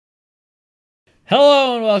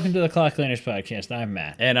Hello and welcome to the Clock Cleaners Podcast. I'm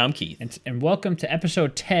Matt. And I'm Keith. And welcome to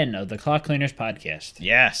episode 10 of the Clock Cleaners Podcast.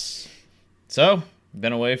 Yes. So,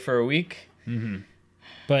 been away for a week.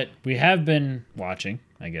 But we have been watching,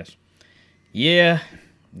 I guess. Yeah.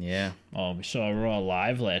 Oh, we saw Raw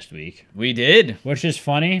live last week. We did. Which is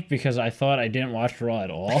funny because I thought I didn't watch Raw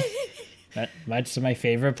at all. That's my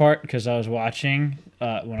favorite part because I was watching,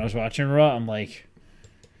 when I was watching Raw, I'm like,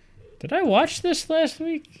 did I watch this last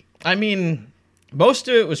week? I mean, most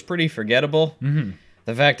of it was pretty forgettable. Mm-hmm.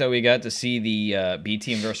 The fact that we got to see the B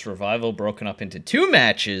Team versus Revival broken up into 2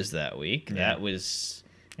 matches that week, that was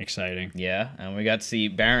exciting. Yeah, and we got to see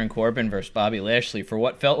Baron Corbin versus Bobby Lashley for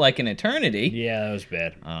what felt like an eternity. Yeah, that was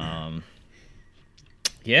bad.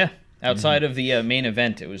 Yeah, outside of the main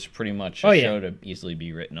event, it was pretty much a show to easily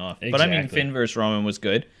be written off. Exactly. But I mean, Finn versus Roman was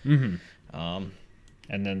good.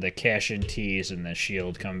 And then the cash-in tease and the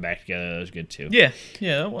Shield coming back together, that was good too. Yeah,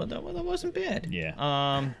 that wasn't bad.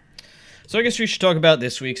 Yeah. So I guess we should talk about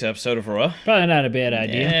this week's episode of Raw. Probably not a bad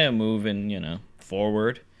idea. Yeah, moving,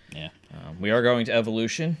 forward. Yeah. We are going to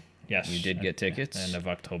Evolution. Yes. We did get tickets. End of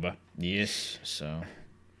October. Yes, so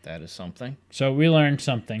that is something. So we learned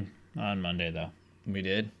something on Monday, though. We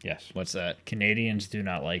did? Yes. What's that? Canadians do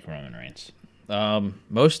not like Roman Reigns.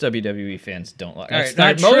 Most WWE fans don't like... That's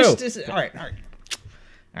not true.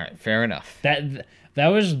 All right, fair enough. That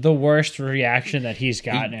was the worst reaction that he's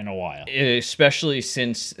gotten in a while. Especially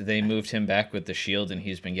since they moved him back with the Shield and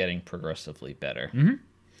he's been getting progressively better.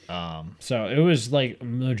 So it was like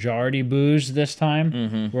majority boos this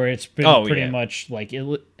time, where it's been pretty much like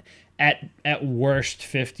at worst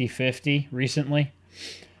 50-50 recently.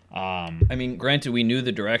 I mean, granted, we knew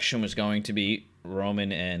the direction was going to be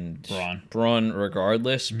Roman and Braun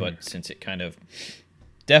regardless, but since it kind of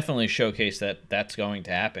definitely showcased that that's going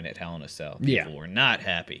to happen at Hell in a Cell, people were not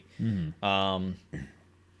happy. I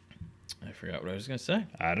forgot what I was going to say.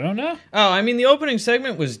 I don't know. Oh, I mean, the opening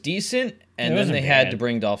segment was decent, and then they had bad. to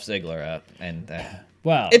bring Dolph Ziggler out, and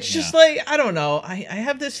well, it's just like, I don't know. I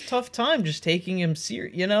have this tough time just taking him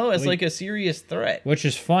as like a serious threat. Which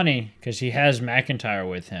is funny because he has McIntyre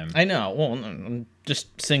with him. I know. Well, I'm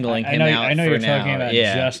just singling him out. I know for you're now. talking about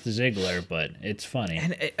just Ziggler, but it's funny.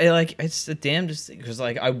 And it's the damnedest thing because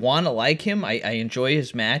I want to like him. I enjoy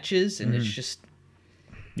his matches, and it's just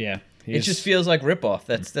it just feels like ripoff.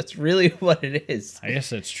 That's really what it is. I guess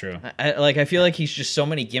that's true. I feel like he's just so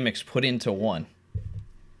many gimmicks put into one.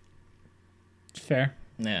 It's fair.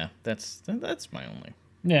 Yeah, that's my only.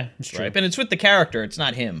 Yeah, it's true. Right, and it's with the character. It's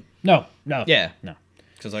not him. No. Yeah, no.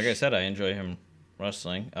 Because like I said, I enjoy him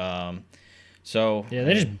wrestling. So yeah,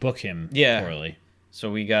 they just book him poorly.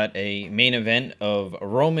 So we got a main event of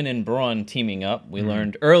Roman and Braun teaming up. We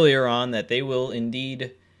learned earlier on that they will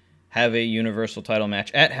indeed have a Universal title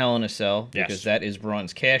match at Hell in a Cell because that is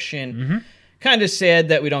Braun's cash-in. Kind of sad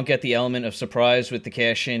that we don't get the element of surprise with the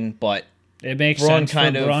cash-in, but it makes Braun sense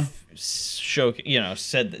kind for of Braun.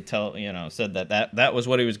 said that was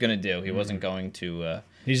what he was going to do. He wasn't going to.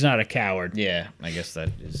 He's not a coward. Yeah, I guess that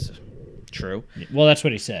is true. Well, that's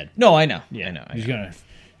what he said. No, I know. Yeah, I know.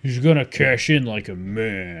 He's gonna cash in like a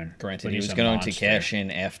man. Granted, he was going to cash in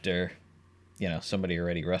after, somebody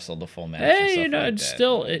already wrestled the full match. Hey, and stuff like it's that.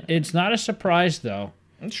 still it's not a surprise though.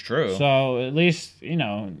 It's true. So at least you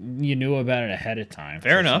knew about it ahead of time.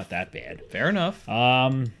 Fair enough. It's not that bad. Fair enough.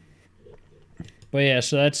 But yeah,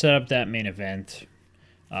 so that set up that main event.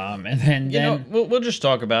 And then we'll just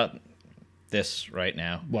talk about this right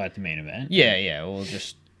now. What, the main event? Yeah. We'll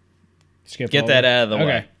just Skip get over? that out of the Okay.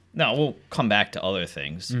 way. No, we'll come back to other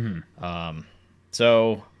things.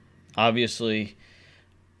 So obviously,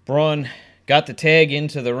 Braun got the tag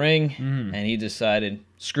into the ring, and he decided,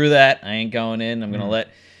 screw that, I ain't going in. I'm gonna let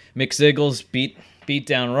Mick Ziggles beat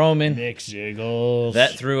down Roman. Mick Ziggles.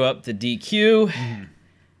 That threw up the DQ.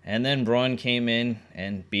 And then Braun came in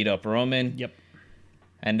and beat up Roman. Yep.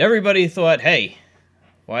 And everybody thought, hey,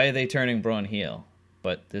 why are they turning Braun heel?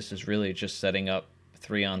 But this is really just setting up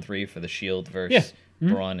 3-on-3 for the Shield versus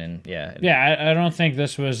Braun. And I don't think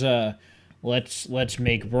this was a let's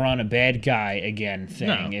make Braun a bad guy again thing.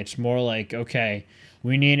 No. It's more like, okay,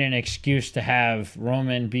 we need an excuse to have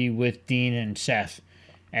Roman be with Dean and Seth.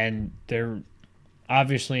 And there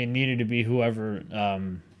obviously needed to be whoever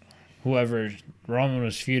Roman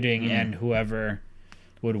was feuding and whoever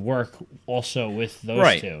would work also with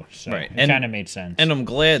those two. So it kind of made sense. And I'm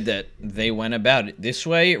glad that they went about it this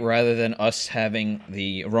way rather than us having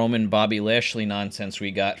the Roman Bobby Lashley nonsense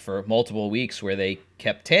we got for multiple weeks where they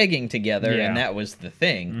kept tagging together and that was the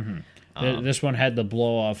thing. This one had the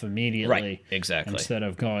blow off immediately. Right, exactly. Instead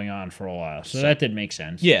of going on for a while. So that did make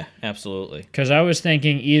sense. Yeah, absolutely. Because I was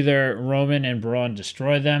thinking either Roman and Braun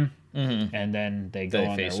destroy them and then they go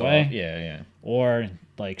on their face way. off. Yeah. Or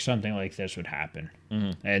like something like this would happen.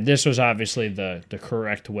 And this was obviously the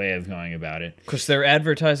correct way of going about it. Because they're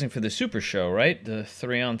advertising for the Super Show, right? The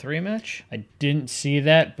 3-on-3 match? I didn't see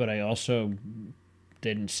that, but I also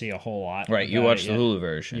didn't see a whole lot. Right, you watched the Hulu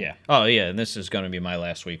version. Yeah. Oh, yeah, and this is going to be my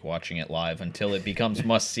last week watching it live until it becomes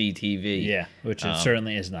must-see TV. Yeah, which it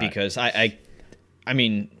certainly is not. Because I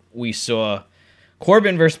mean, we saw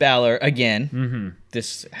Corbin versus Balor again.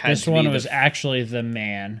 This one was actually the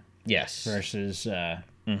man. Yes. Versus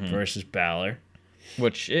Balor.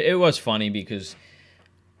 Which, it was funny because,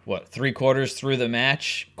 3/4 through the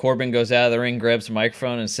match, Corbin goes out of the ring, grabs the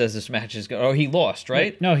microphone, and says this match is good. Oh, he lost,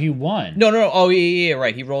 right? No, he won. No. Oh, yeah,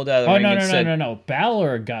 right. He rolled out of the ring and said... No.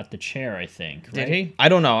 Balor got the chair, I think. Right? Did he? I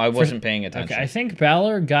don't know. I wasn't paying attention. Okay, I think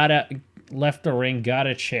Balor left the ring, got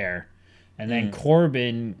a chair, and then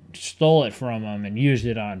Corbin stole it from him and used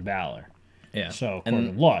it on Balor. Yeah. So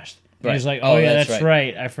Corbin lost. Right. He's like, oh yeah, that's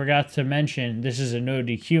right. I forgot to mention this is a no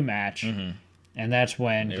DQ match. And that's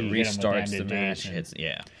when it he restarts hit him with the match.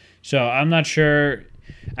 Yeah. So I'm not sure.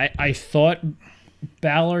 I thought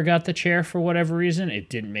Balor got the chair for whatever reason. It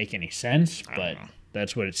didn't make any sense, but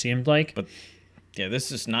that's what it seemed like. But yeah,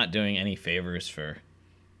 this is not doing any favors for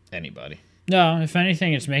anybody. No, if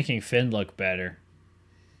anything, it's making Finn look better.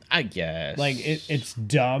 I guess. Like it's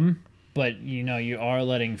dumb, but you are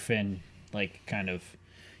letting Finn kind of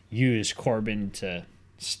use Corbin to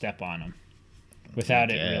step on him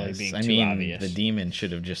without it really being too obvious. The demon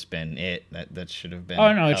should have just been it. That should have been.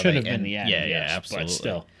 Oh no, it should have been the end. Yeah, absolutely. But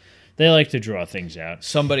still, they like to draw things out.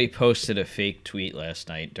 Somebody posted a fake tweet last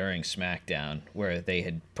night during Smackdown where they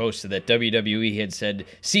had posted that WWE had said,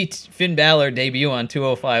 "See Finn Balor debut on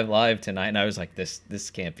 205 Live tonight," and I was like, "This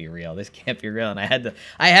can't be real. This can't be real." And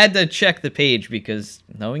I had to check the page because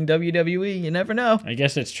knowing WWE, you never know. I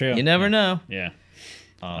guess it's true. You never know. Yeah.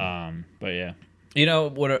 But yeah. You know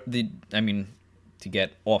what? To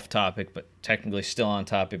get off topic, but technically still on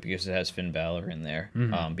topic because it has Finn Balor in there.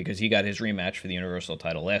 Because he got his rematch for the Universal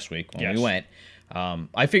title last week when we went.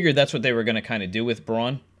 I figured that's what they were going to kind of do with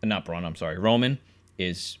Roman,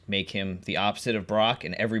 is make him the opposite of Brock,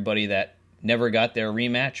 and everybody that never got their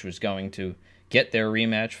rematch was going to get their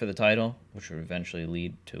rematch for the title, which would eventually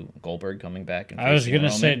lead to Goldberg coming back. And I was going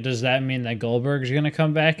to say, does that mean that Goldberg's going to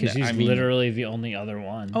come back? Because he's literally the only other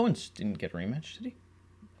one. Owens didn't get a rematch, did he?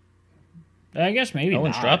 I guess maybe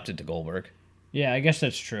Owens not. dropped it to Goldberg. Yeah, I guess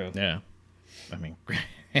that's true. Yeah.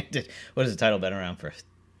 What has the title been around for?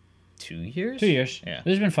 2 years? 2 years. Yeah.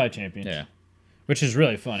 There's been 5 champions. Yeah. Which is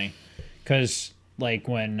really funny. Because,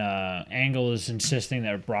 when Angle is insisting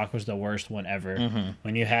that Brock was the worst one ever,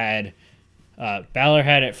 when you had... Balor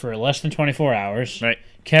had it for less than 24 hours. Right.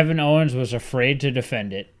 Kevin Owens was afraid to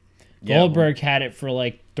defend it. Goldberg had it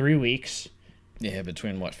for 3 weeks. Yeah,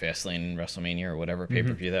 between Fastlane and WrestleMania or whatever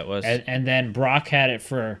pay-per-view that was. And then Brock had it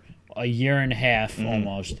for a year and a half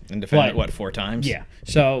almost. And defended it, 4 times? Yeah.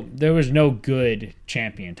 So there was no good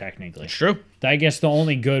champion, technically. It's true. I guess the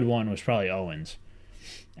only good one was probably Owens.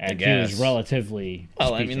 And he was relatively...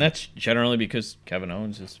 Well, speaking. That's generally because Kevin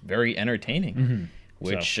Owens is very entertaining.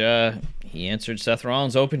 Which he answered Seth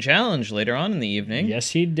Rollins' open challenge later on in the evening. Yes,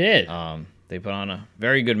 he did. They put on a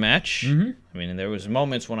very good match. There was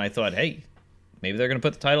moments when I thought, hey, maybe they're going to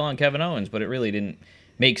put the title on Kevin Owens, but it really didn't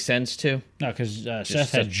make sense to. No, because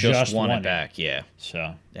Seth had just won it back, yeah.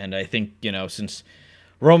 So, and I think, since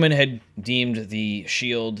Roman had deemed the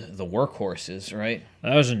Shield the workhorses, right?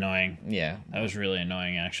 That was annoying. Yeah. That was really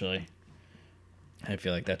annoying, actually. I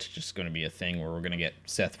feel like that's just going to be a thing where we're going to get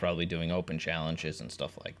Seth probably doing open challenges and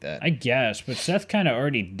stuff like that. I guess, but Seth kind of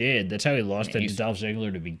already did. That's how he lost to Dolph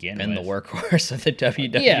Ziggler to begin with. And the workhorse of the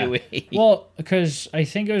WWE. Yeah. Well, because I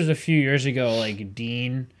think it was a few years ago,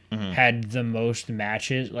 Dean had the most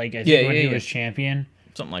matches. I think when he was champion.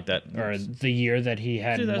 Something like that. Or the year that he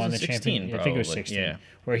had won the champion. Probably. I think it was 16. Yeah.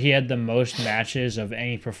 Where he had the most matches of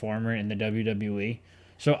any performer in the WWE.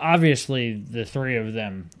 So obviously the three of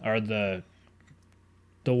them are the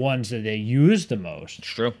ones that they use the most. It's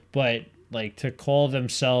true. But to call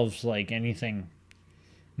themselves anything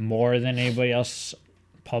more than anybody else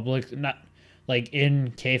public, not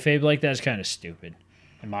in kayfabe that is kind of stupid,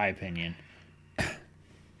 in my opinion.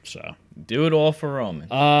 So do it all for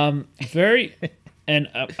Roman. And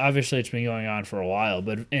obviously it's been going on for a while,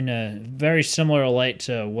 but in a very similar light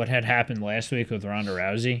to what had happened last week with Ronda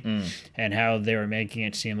Rousey and how they were making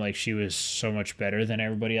it seem like she was so much better than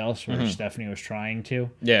everybody else, where Stephanie was trying to.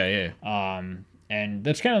 Yeah. And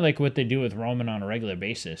that's kind of what they do with Roman on a regular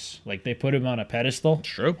basis. They put him on a pedestal.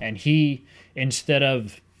 True. And he, instead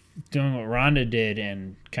of doing what Ronda did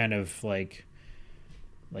and kind of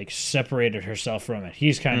like separated herself from it.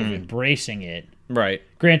 He's kind of embracing it. Right.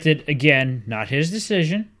 Granted, again, not his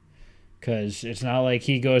decision, because it's not like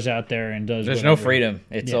he goes out there and does. There's whatever. no freedom.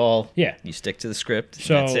 It's all. Yeah. You stick to the script.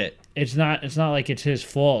 So and that's it. It's not like it's his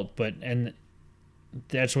fault, but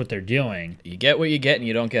that's what they're doing. You get what you get, and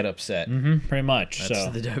you don't get upset. Pretty much. That's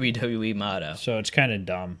the WWE motto. So it's kind of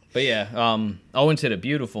dumb. But yeah, Owens hit a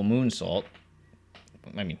beautiful moonsault.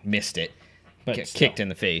 I mean, missed it. But kicked in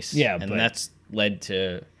the face. Yeah, and that's led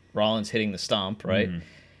to Rollins hitting the stomp, right?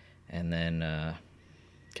 And then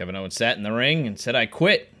Kevin Owens sat in the ring and said, "I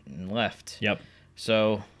quit," and left. Yep.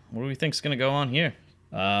 So what do we think's going to go on here?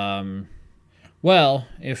 Well,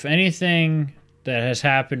 if anything that has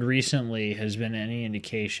happened recently has been any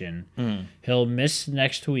indication, he'll miss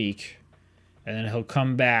next week, and then he'll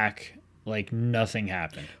come back like nothing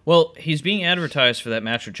happened. Well, he's being advertised for that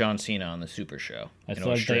match with John Cena on the Super Show. I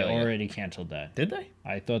thought they already canceled that. Did they?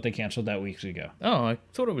 I thought they canceled that weeks ago. Oh, I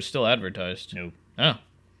thought it was still advertised. Nope. Oh.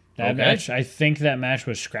 That match, I think that match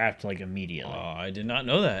was scrapped like immediately. Oh, I did not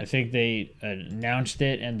know that. I think they announced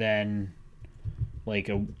it, and then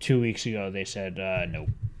like 2 weeks ago they said nope.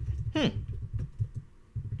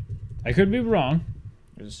 I could be wrong.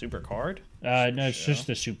 Is it a super card? No, it's just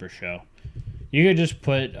the Super Show. You could just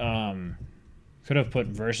put could have put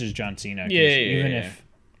versus John Cena. If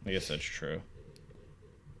I guess that's true.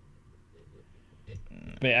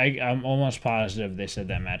 But I'm almost positive they said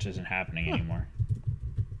that match isn't happening anymore.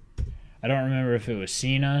 I don't remember if it was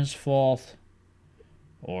Cena's fault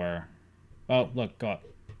or... Oh, look, go up.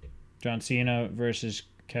 John Cena versus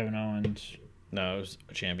Kevin Owens. No, it was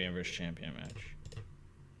a champion versus champion match.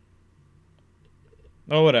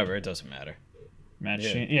 Oh, whatever. It doesn't matter.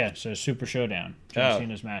 So Super Showdown. John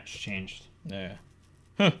Cena's match changed. Yeah.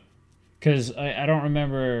 Because I don't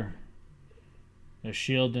remember the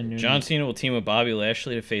Shield and Nunes. John Cena will team with Bobby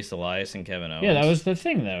Lashley to face Elias and Kevin Owens. Yeah, that was the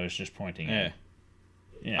thing that I was just pointing at.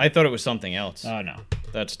 Yeah. I thought it was something else. Oh, no.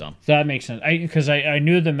 That's dumb. That makes sense. Because I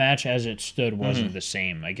knew the match as it stood wasn't the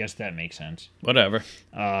same. I guess that makes sense. Whatever.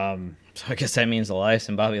 So I guess that means Elias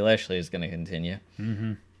and Bobby Lashley is going to continue.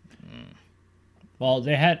 Well,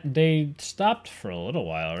 they stopped for a little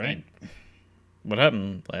while, right? What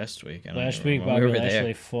happened last week? Last week, Bobby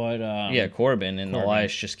Lashley fought... Corbin, and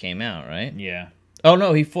Elias just came out, right? Yeah. Oh,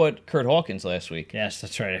 no, he fought Kurt Hawkins last week. Yes,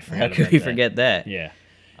 that's right. I forgot How could we forget that? Yeah.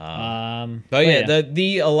 But yeah,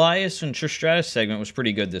 the Elias and Trish Stratus segment was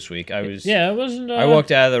pretty good this week. It wasn't. I walked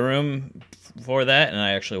out of the room for that, and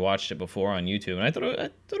I actually watched it before on YouTube, and I thought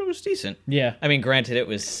it was decent. Yeah. I mean, granted, it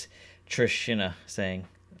was Trish, saying,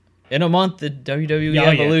 "In a month, the WWE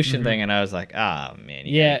Evolution thing," and I was like, man.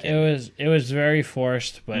 It was very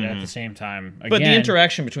forced, but at the same time, again, but the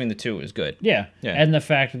interaction between the two was good. Yeah, and the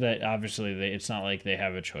fact that obviously it's not like they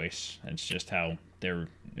have a choice; it's just how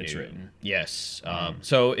it's written. Yes.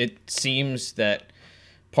 So it seems that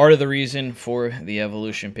part of the reason for the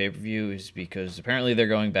Evolution pay-per-view is because apparently they're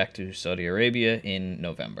going back to Saudi Arabia in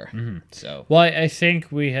November. So, well, I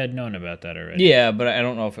think we had known about that already. Yeah, but I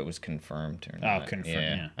don't know if it was confirmed or not. Oh, confirmed.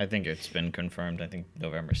 Yeah. I think it's been confirmed. I think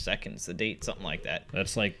November 2nd is the date, something like that.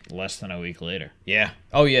 That's like less than a week later. Yeah.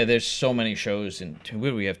 Oh yeah. There's so many shows. What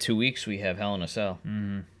do we have? 2 weeks. We have Hell in a Cell.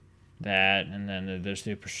 That, and then there's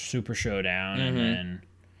the Super Showdown, and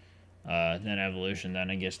then Evolution. Then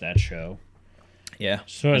I guess that show. Yeah.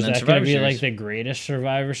 So is that going to be like the greatest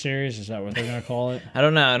Survivor Series? Is that what they're going to call it? I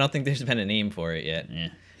don't know. I don't think there's been a name for it yet. Yeah.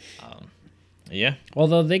 Yeah.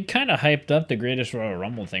 Although they kind of hyped up the Greatest Royal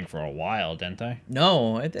Rumble thing for a while, didn't they?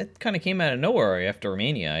 No, it kind of came out of nowhere after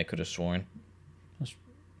Mania, I could have sworn.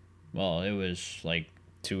 Well, it was like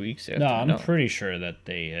 2 weeks after. No, I'm pretty sure that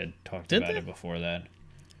they had talked about it before that.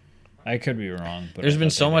 I could be wrong, but there's been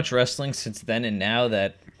so much wrestling since then and now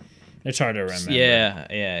that it's hard to remember. Yeah,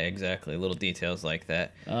 exactly. Little details like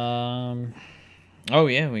that. Oh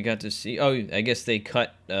yeah, we got to see. Oh, I guess they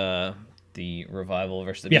cut the Revival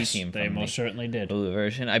versus the B Team. Yes, they most certainly did. Blue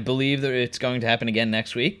version. I believe that it's going to happen again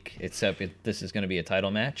next week. Except this is going to be a title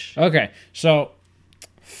match. Okay, so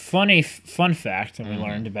fun fact, and we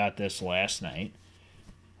learned about this last night.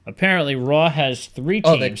 Apparently, Raw has 3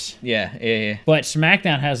 teams. Yeah. But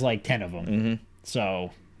SmackDown has like 10 of them. So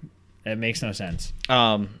it makes no sense.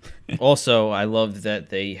 Also, I loved that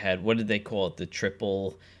they had, what did they call it? The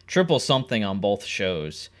triple something on both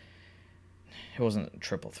shows. It wasn't a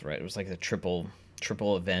triple threat. It was like the triple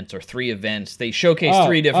events or 3 events. They showcased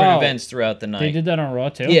 3 different events throughout the night. They did that on Raw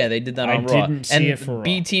too? Yeah, they did that on Raw. I didn't see it for Raw.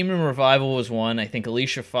 B Team and Revival was one. I think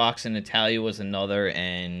Alicia Fox and Natalya was another,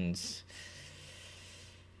 and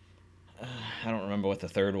I don't remember what the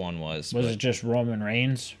third one was. Was it just Roman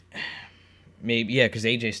Reigns? Maybe, yeah, because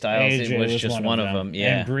AJ Styles AJ was just one of them.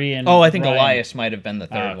 Yeah. And Brie and I think Brian, Elias might have been the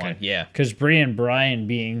third one. Yeah. Because Brie and Brian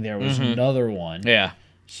being there was another one. Yeah.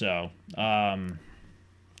 So, yeah,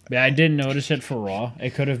 I didn't notice it for Raw.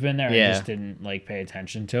 It could have been there. Yeah. I just didn't pay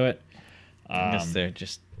attention to it. I guess they're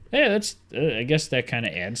just. Yeah, that's. I guess that kind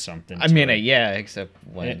of adds something. I mean, yeah, except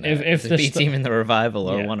when if the B team in the Revival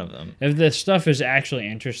or one of them. If the stuff is actually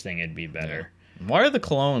interesting, it'd be better. Yeah. Why are the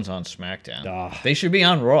Clones on SmackDown? Oh, they should be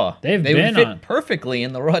on Raw. They would fit perfectly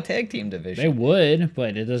in the Raw tag team division. They would,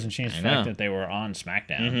 but it doesn't change the fact that they were on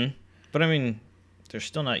SmackDown. But I mean, they're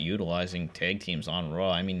still not utilizing tag teams on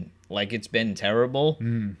Raw. I mean, it's been terrible,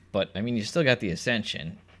 but I mean, you still got the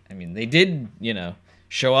Ascension. I mean, they did,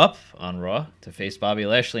 show up on Raw to face Bobby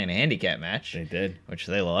Lashley in a handicap match. They did, which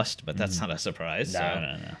they lost, but that's not a surprise.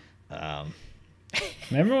 No.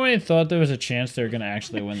 Remember when you thought there was a chance they were going to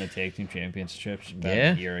actually win the tag team championships about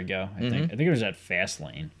a year ago? I think it was at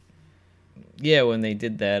Fastlane. Yeah, when they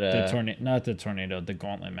did that. The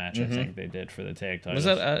gauntlet match. I think they did for the tag titles.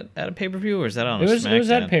 Was that at a pay-per-view or is that on? It was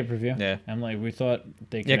at a pay-per-view. Yeah, and we thought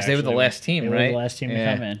they could. Yeah, because they were the last team, right? They were the last team to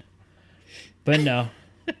come in. But no,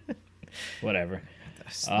 whatever.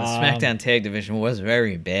 The SmackDown tag division was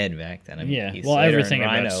very bad back then. I mean, everything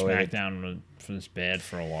about SmackDown was bad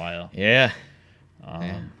for a while. Yeah. All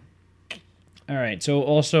right. So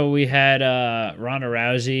also we had Ronda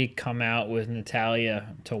Rousey come out with Natalya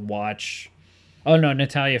to watch. Oh no,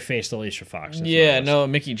 Natalya faced Alicia Fox.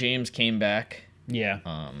 Mickey James came back.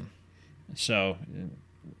 Yeah. So,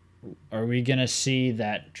 are we gonna see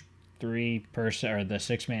that 3-person or the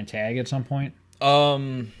 6-man tag at some point?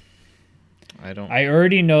 I don't. I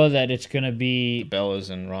already know that it's gonna be the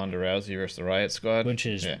Bellas and Ronda Rousey versus the Riot Squad, which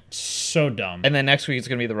is so dumb. And then next week it's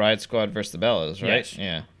gonna be the Riot Squad versus the Bellas, right? Yes.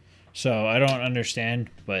 Yeah. So I don't understand,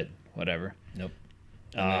 but whatever. Nope.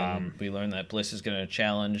 And then we learned that Bliss is gonna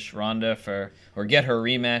challenge Ronda or get her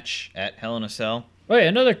rematch at Hell in a Cell. Wait,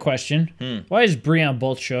 another question. Why is Brie on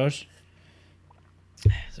both shows?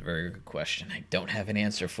 That's a very good question. I don't have an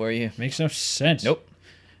answer for you. Makes no sense. Nope.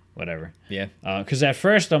 Whatever. Yeah. Because at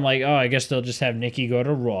first I'm like, I guess they'll just have Nikki go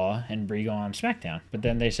to Raw and Brie go on SmackDown. But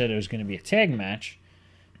then they said it was going to be a tag match.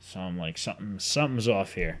 So I'm like, something's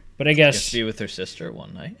off here. But I guess... be with her sister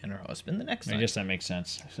one night and her husband the next night. I guess that makes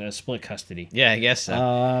sense. So split custody. Yeah, I guess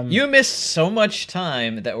so. You missed so much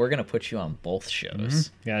time that we're going to put you on both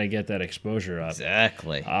shows. Got to get that exposure up.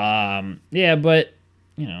 Exactly. Yeah, but,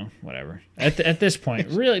 whatever. At this point,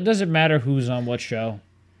 really, does it matter who's on what show?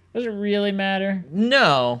 Does it really matter?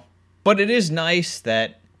 No, but it is nice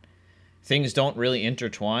that things don't really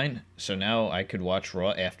intertwine. So now I could watch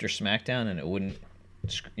Raw after SmackDown, and it wouldn't,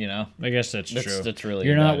 I guess that's true. That's really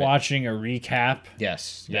you're not watching a recap.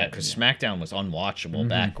 Yes, yeah, because SmackDown was unwatchable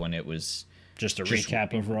back when it was just a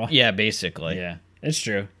recap of Raw. Yeah, basically. Yeah, it's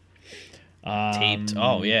true. Taped.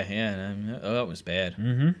 Oh yeah. That was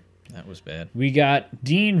bad. That was bad. We got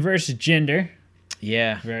Dean versus Jinder.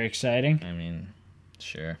 Yeah, very exciting. I mean.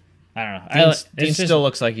 Sure. I don't know. Dean still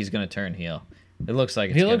looks like he's going to turn heel. It looks like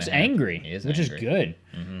he looks angry, which is good.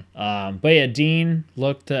 But yeah, Dean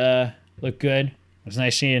looked good. It was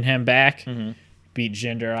nice seeing him back. Beat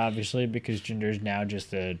Jinder, obviously, because Jinder's now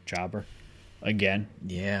just a jobber again.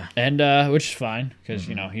 Yeah. And which is fine, because,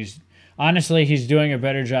 he's doing a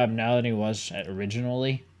better job now than he was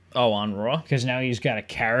originally. Oh, on Raw? Because now he's got a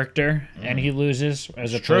character, and he loses,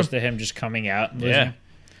 as opposed to him just coming out and losing.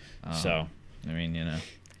 Yeah. So... I mean,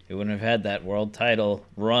 he wouldn't have had that world title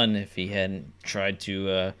run if he hadn't tried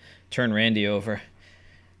to turn Randy over.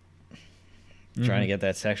 Trying to get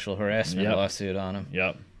that sexual harassment lawsuit on him.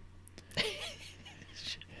 Yep.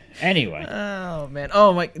 Anyway. Oh, man.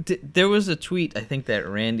 Oh, my. There was a tweet, I think, that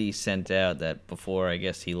Randy sent out that before, I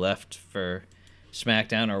guess, he left for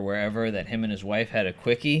SmackDown or wherever, that him and his wife had a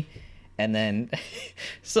quickie. And then,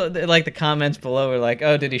 so the comments below were like,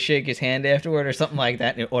 "Oh, did he shake his hand afterward or something like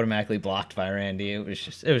that?" And it automatically blocked by Randy. It was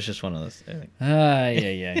just one of those.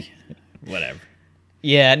 Yeah. Whatever.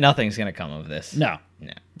 Yeah, nothing's gonna come of this. No.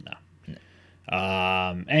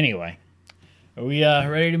 Anyway, are we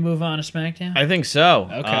ready to move on to SmackDown? I think so.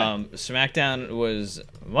 Okay. SmackDown was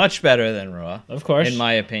much better than Raw, of course, in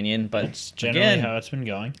my opinion. But it's generally how it's been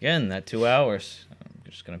going. Again, that 2 hours,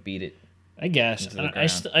 I'm just gonna beat it. I guess.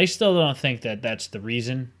 I still don't think that that's the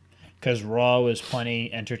reason, because Raw was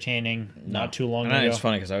plenty entertaining not too long ago. It's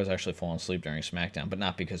funny because I was actually falling asleep during SmackDown, but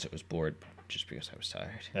not because it was bored, just because I was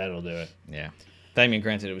tired. That'll do it. Yeah. I mean,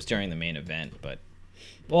 granted, it was during the main event, but...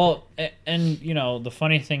 Well, and, the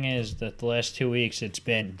funny thing is that the last 2 weeks, it's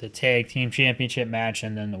been the Tag Team Championship match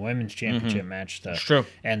and then the Women's Championship match to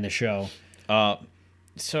end the show.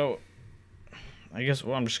 So... I guess,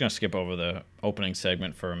 I'm just going to skip over the opening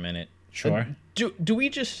segment for a minute. Sure. Do we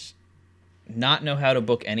just not know how to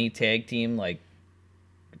book any tag team like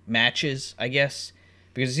matches? I guess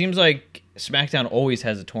because it seems like SmackDown always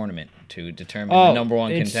has a tournament to determine the number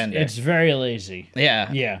one contender. It's very lazy.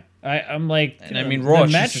 Yeah. Yeah. I'm like, and I mean, Raw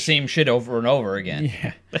is just the same shit over and over again.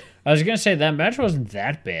 Yeah. I was gonna say that match wasn't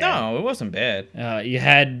that bad. No, it wasn't bad. You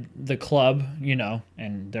had the club,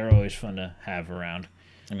 and they're always fun to have around.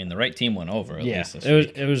 I mean, the right team went over at least this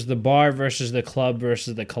week. It was the Bar versus the Club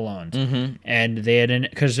versus the Colognes. Mm-hmm. And they had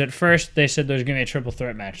because at first they said there was going to be a triple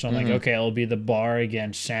threat match. So I'm like, okay, it'll be the Bar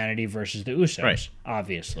against Sanity versus the Usos,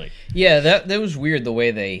 obviously. Yeah, that was weird the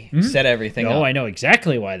way they set everything up. Oh, I know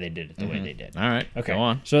exactly why they did it the way they did. All right, okay. Go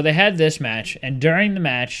on. So they had this match, and during the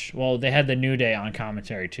match, they had the New Day on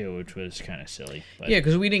commentary too, which was kind of silly. But yeah,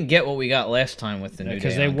 because we didn't get what we got last time with the New Day.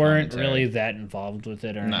 Because they weren't really that involved with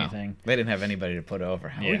it or anything. They didn't have anybody to put over.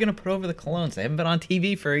 How are we going to put over the Colognes? They haven't been on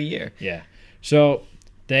TV for a year. Yeah. So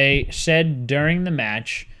they said during the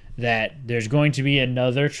match that there's going to be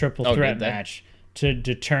another triple threat match to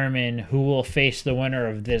determine who will face the winner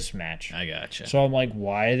of this match. I gotcha. So I'm like,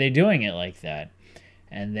 why are they doing it like that?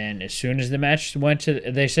 And then as soon as the match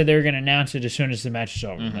they said they were going to announce it as soon as the match is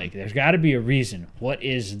over. Like, there's got to be a reason. What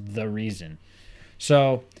is the reason?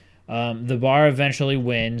 So the Bar eventually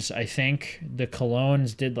wins. I think the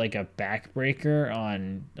Colognes did like a backbreaker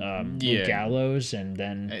on Gallows, and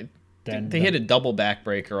then they hit a double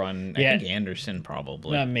backbreaker on I think Anderson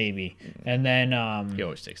probably. Maybe. And then he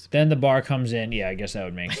always takes then the Bar comes in. Yeah, I guess that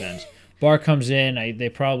would make sense. Bar comes in. They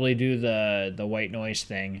probably do the white noise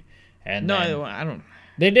thing, and I don't.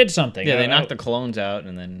 They did something. Yeah, they knocked the Colognes out,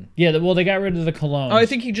 and then... Yeah, they got rid of the Colognes. Oh, I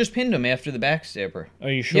think he just pinned him after the backstabber.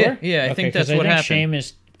 Are you sure? Yeah, I think that's what happened.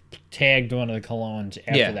 Sheamus tagged one of the Colognes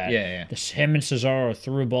after that. Yeah. Him and Cesaro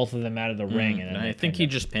threw both of them out of the ring. And I think he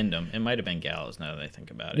just pinned him. It might have been Gallows, now that I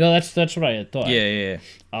think about it. No, that's what I had thought. Yeah.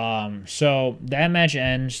 So that match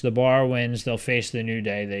ends. The Bar wins. They'll face the New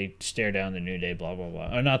Day. They stare down the New Day, blah, blah,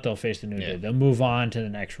 blah. Or not they'll face the New Day. They'll move on to the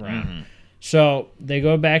next round. So they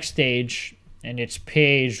go backstage... And it's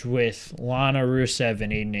Paige with Lana Rusev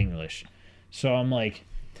and Aiden English. So I'm like,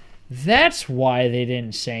 that's why they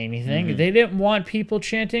didn't say anything. They didn't want people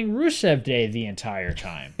chanting Rusev Day the entire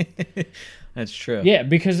time. That's true. Yeah,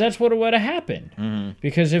 because that's what would have happened.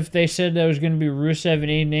 Because if they said there was going to be Rusev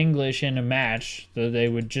and Aiden English in a match, they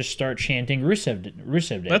would just start chanting Rusev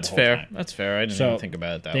Day. That's the whole fair. time. That's fair. I didn't even think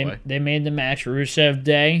about it that way. They made the match Rusev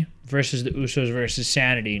Day versus the Usos versus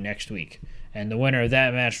Sanity next week. And the winner of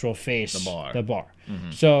that match will face the Bar.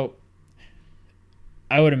 So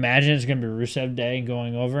I would imagine it's going to be Rusev Day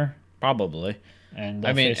going over. Probably. And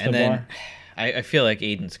face the Bar. I feel like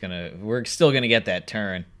we're still going to get that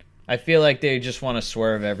turn. I feel like they just want to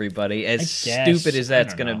swerve everybody. As stupid as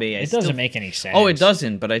that's going to be. It doesn't make any sense. Oh, it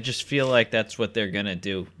doesn't, but I just feel like that's what they're going to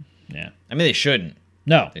do. Yeah. I mean, they shouldn't.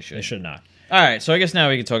 No, they should not. All right, so I guess now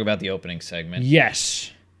we can talk about the opening segment.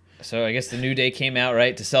 Yes. So I guess the New Day came out,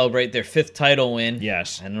 right, to celebrate their 5th title win.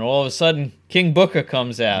 Yes. And then all of a sudden, King Booker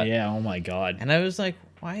comes out. Yeah, oh my God. And I was like,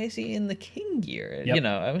 why is he in the King gear? Yep.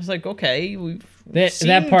 I was like, okay,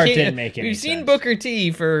 that part didn't make any sense. We've seen Booker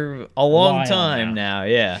T for a long time now,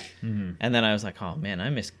 yeah. And then I was like, oh man,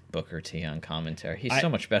 I miss Booker T on commentary. He's so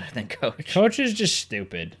much better than Coach. Coach is just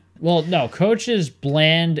stupid. Well, no, Coach is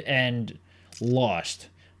bland and lost.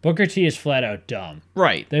 Booker T is flat out dumb.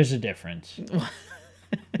 Right. There's a difference.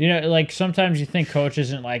 Like sometimes you think Coach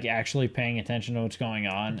isn't like actually paying attention to what's going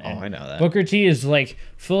on. I know that. Booker T is like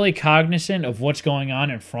fully cognizant of what's going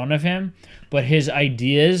on in front of him, but his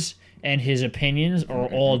ideas and his opinions are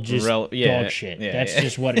all just dog shit. That's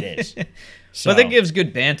just what it is. So, but that gives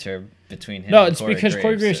good banter between him. No, it's because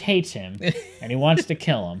Corey Graves hates him and he wants to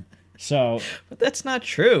kill him. So, but that's not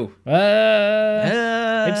true.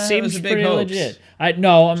 It seems pretty legit. I'm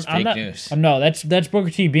not. News. No, that's Booker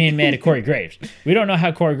T being mad at Corey Graves. We don't know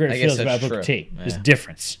how Corey Graves feels about Booker T. There's a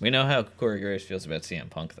difference. We know how Corey Graves feels about CM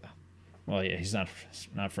Punk, though. Well, yeah, he's not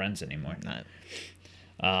friends anymore. Not.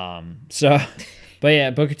 But yeah,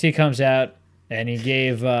 Booker T comes out and he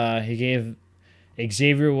gave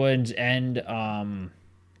Xavier Woods and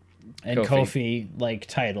Kofi like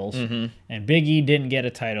titles, and Big E didn't get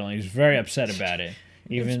a title, and he was very upset about it.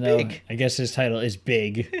 Even though I guess his title is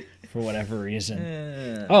big for whatever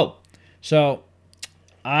reason. So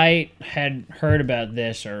I had heard about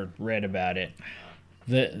this or read about it.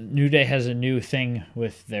 The New Day has a new thing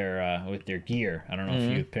with their gear. I don't know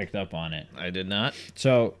if you picked up on it. I did not.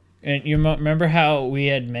 So, and you remember how we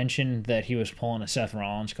had mentioned that he was pulling a Seth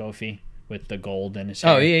Rollins Kofi with the gold in his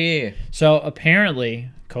hair? Oh, yeah. So apparently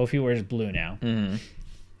Kofi wears blue now.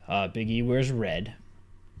 Big E wears red,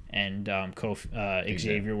 and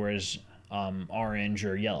Xavier wears orange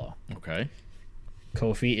or yellow. Okay.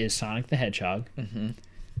 Kofi is Sonic the Hedgehog.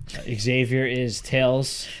 Xavier is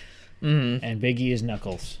Tails. And Big E is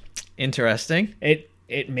Knuckles. Interesting.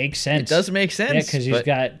 It makes sense. It does make sense. Yeah, because he's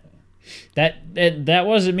got that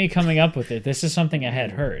wasn't me coming up with it. This is something I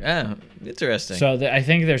had heard. Oh, interesting. So I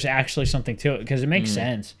think there's actually something to it because it makes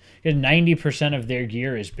sense. Because 90% of their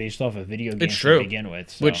gear is based off of video games to begin with.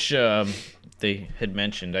 So. Which they had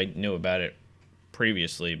mentioned. I knew about it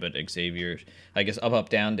previously, but Xavier, I guess Up Up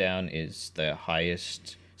Down Down is the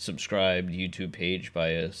highest subscribed YouTube page by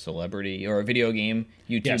a celebrity, or a video game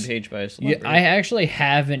YouTube page by a celebrity. Yeah, I actually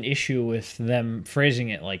have an issue with them phrasing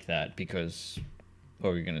it like that. Because, what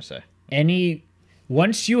were you going to say?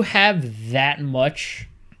 Once you have that much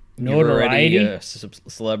notoriety, you're already a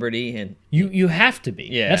celebrity, and you have to be.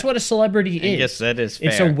 Yeah, that's what a celebrity is. I guess that is fair.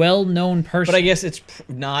 It's a well-known person. But I guess it's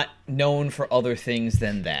not known for other things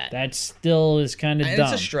than that. That still is kind of dumb.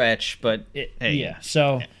 It's a stretch, but hey. Yeah,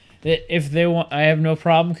 so... If they want, I have no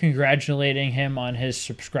problem congratulating him on his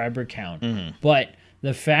subscriber count. But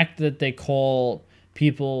the fact that they call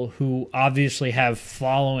people who obviously have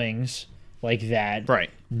followings like that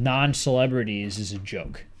non-celebrities is a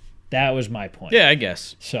joke. That was my point. Yeah, I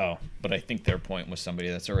guess. So, but I think their point was somebody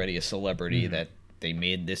that's already a celebrity that they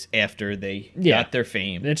made this after they got their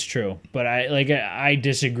fame. That's true. But I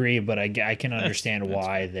disagree. But I can understand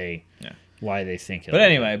why they. Yeah. Why they think it. But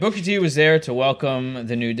anyway, Booker T was there to welcome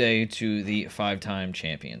the New Day to the 5-time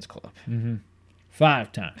Champions Club.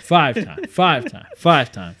 5-time.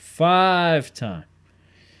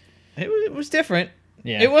 It was different.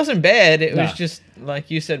 Yeah. It wasn't bad. It was just, like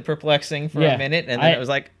you said, perplexing for a minute, and then it was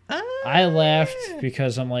like, I laughed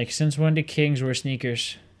because I'm like, since when did Kings wear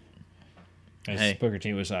sneakers? Booker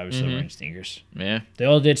T was obviously wearing sneakers. Yeah. They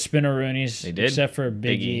all did spinneroonies. They did. Except for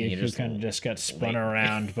Big E, who kind of just got spun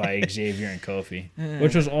around by Xavier and Kofi,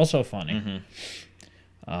 which was also funny.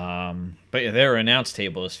 But yeah, their announce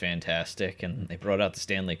table is fantastic, and they brought out the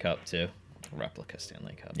Stanley Cup, too. A replica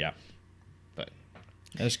Stanley Cup. Yeah. But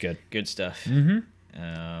that's good. Good stuff.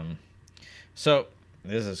 So,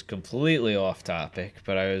 this is completely off topic,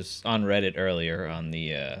 but I was on Reddit earlier on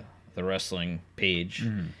the wrestling page,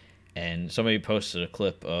 and somebody posted a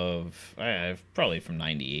clip of, probably from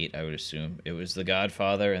 98, I would assume. It was The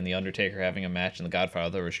Godfather and The Undertaker having a match, and The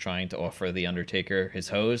Godfather was trying to offer The Undertaker his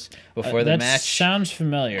hose before the match. That sounds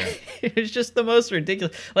familiar. It was just the most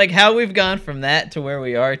ridiculous. Like, how we've gone from that to where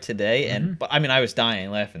we are today. And I mean, I was dying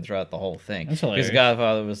laughing throughout the whole thing. That's hilarious. Because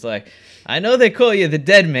Godfather was like, I know they call you the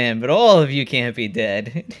dead man, but all of you can't be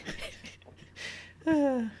dead.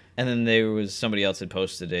 And then there was somebody else had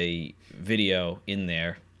posted a video in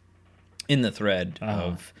there, in the thread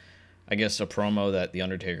of, I guess, a promo that The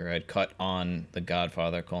Undertaker had cut on The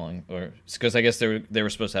Godfather calling, or because I guess they were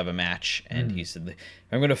supposed to have a match, and he said,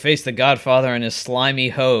 I'm going to face The Godfather and his slimy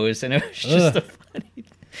hose, and it was just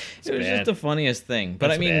just the funniest thing. But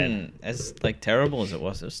that's, I mean, as like terrible as it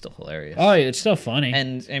was still hilarious. Oh, yeah, it's still funny.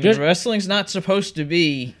 And I mean, wrestling's not supposed to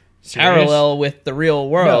be parallel with the real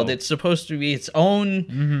world. No. It's supposed to be its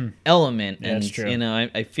own element. Yeah, and that's true. You know,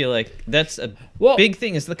 I feel like that's a big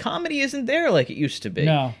thing, is the comedy isn't there like it used to be.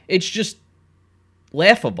 No. It's just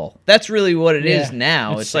laughable. That's really what it is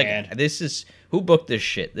now. It's sad. Like, this is, who booked this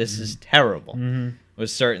shit? This is terrible with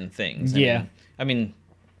certain things. I mean,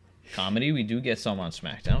 comedy, we do get some on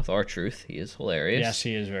Smackdown with R-Truth. He is hilarious. Yes,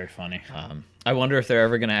 he is very funny. I wonder if they're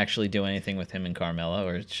ever going to actually do anything with him and Carmella,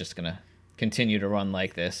 or it's just going to continue to run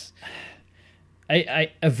like this.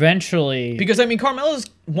 I eventually, because I mean, Carmella's,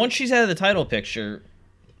 once she's out of the title picture,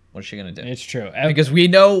 what is she gonna do? It's true, because we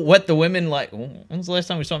know what the women like. When's the last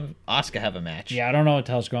time we saw Asuka have a match? Yeah, I don't know what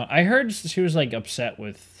the hell's going on. I heard she was like upset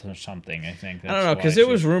with something. I think I don't know, because there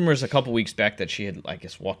was rumors a couple weeks back that she had, I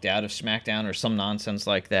guess, walked out of SmackDown or some nonsense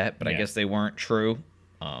like that, but I guess they weren't true.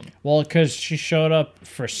 Well, because she showed up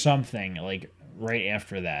for something like right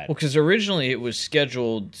after that. Well, because originally it was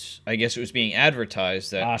scheduled, I guess it was being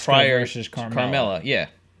advertised that Asuka prior versus Carmella,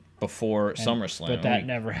 before SummerSlam. But that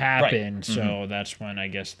never happened, so that's when I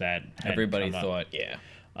guess that everybody thought,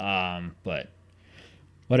 but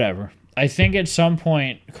whatever. I think at some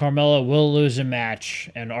point Carmella will lose a match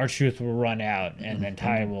and R-Truth will run out, and then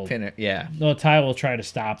Ty will pin it. No, Ty will try to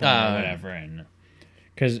stop him or whatever, and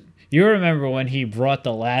because you remember when he brought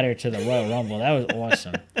the ladder to the Royal Rumble, that was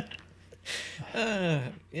awesome.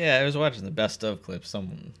 I was watching the best of clip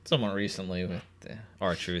someone recently with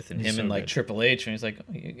R-Truth and him and like Triple H, and he's like,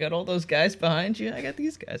 oh, you got all those guys behind you? I got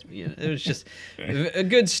these guys. But, it was just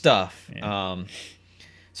good stuff. Yeah.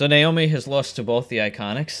 So Naomi has lost to both the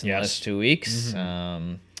Iconics in the last 2 weeks.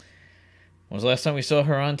 When was the last time we saw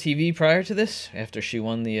her on TV prior to this? After she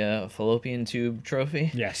won the fallopian tube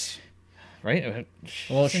trophy? Yes. right?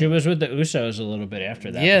 Well, she was with the Usos a little bit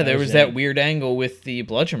after that. Yeah, there was that weird angle with the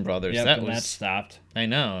Bludgeon Brothers. Yep, that stopped. I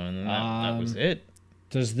know, and that was it.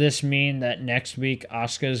 Does this mean that next week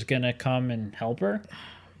Asuka's gonna come and help her?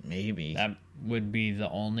 Maybe. That would be the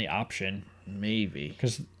only option. Maybe.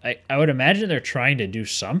 Because I would imagine they're trying to do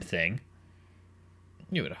something.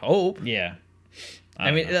 You would hope. Yeah.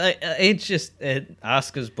 I mean, it's just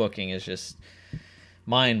Asuka's booking is just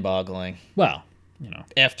mind-boggling. Well,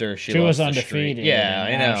 after she was undefeated.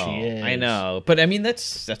 Yeah, I know. But I mean,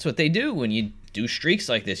 that's what they do when you do streaks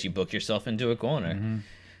like this. You book yourself into a corner. Mm-hmm.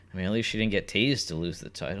 I mean, at least she didn't get tased to lose the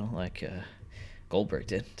title like Goldberg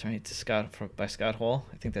did, right? By Scott Hall.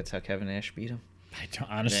 I think that's how Kevin Nash beat him. I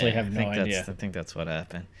honestly have no idea. I think that's what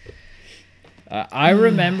happened. I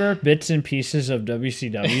remember bits and pieces of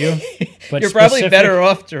WCW, but you're probably better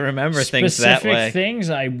off to remember things that way. Specific things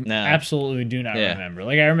I absolutely do not remember.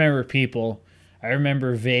 Like I remember people, I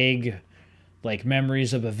remember vague, like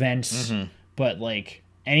memories of events, but like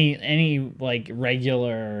any like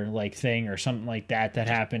regular like thing or something like that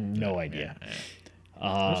happened, no idea.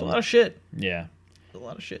 There's a lot of shit. Yeah, a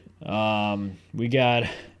lot of shit. We got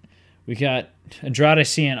Andrade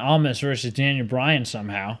Cien Almas versus Daniel Bryan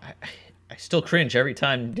somehow. I still cringe every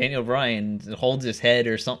time Daniel Bryan holds his head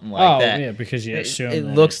or something like that. Oh, yeah, because you assume it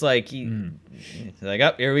looks like he's like,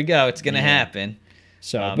 oh, here we go. It's going to happen.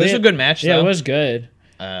 So, but this was a good match, though. Yeah, it was good.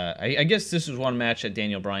 I guess this was one match that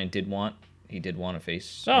Daniel Bryan did want. He did want to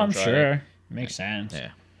face. Oh, I'm sure. Makes sense.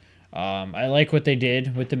 Yeah. I like what they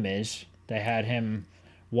did with The Miz. They had him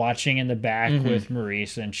watching in the back with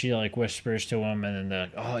Maurice, and she like whispers to him, and then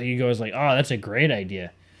he goes like, "Oh, that's a great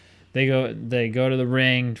idea." They go to the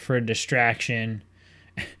ring for a distraction,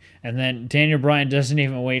 and then Daniel Bryan doesn't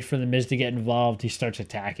even wait for The Miz to get involved. He starts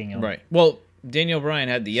attacking him. Right. Well, Daniel Bryan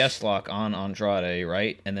had the yes lock on Andrade,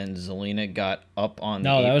 right? And then Zelina got up on.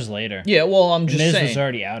 No, that was later. Yeah. Well, I'm just saying. Miz was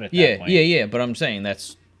already out at that point. Yeah. But I'm saying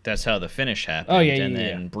that's how the finish happened. Oh, yeah, and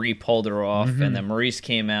then Brie pulled her off, and then Maurice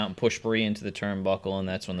came out and pushed Brie into the turnbuckle, and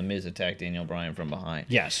that's when The Miz attacked Daniel Bryan from behind.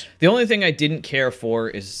 Yes. The only thing I didn't care for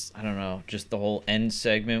is, I don't know, just the whole end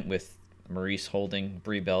segment with Maurice holding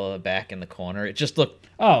Brie Bella back in the corner. It just looked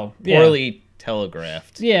poorly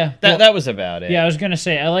telegraphed. Yeah. That was about it. Yeah, I was going to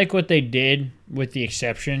say, I like what they did with the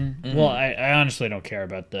exception. Well, I honestly don't care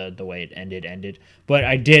about the way it ended, but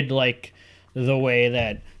I did like the way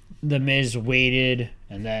that The Miz waited,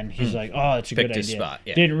 and then he's like, "Oh, it's a good idea." Spot,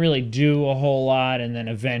 yeah. Didn't really do a whole lot, and then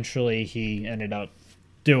eventually he ended up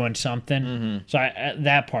doing something. So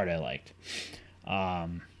that part I liked,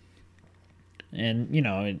 and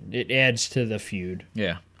it adds to the feud.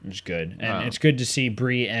 Yeah, it's good, and it's good to see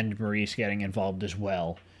Brie and Maurice getting involved as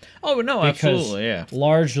well. Oh no, absolutely, yeah.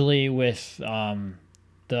 Largely with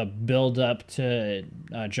the build up to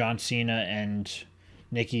John Cena and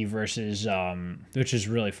Nikki versus, which is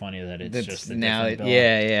really funny that it's just a different build.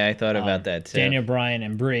 Yeah, I thought about that too. Daniel Bryan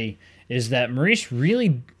and Brie, is that Maurice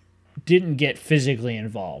really didn't get physically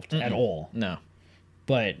involved at all. No.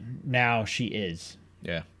 But now she is.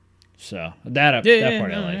 Yeah. So that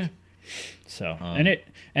part I like. Yeah. So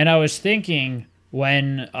and I was thinking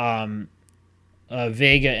when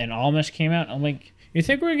Vega and Almas came out, I'm like, you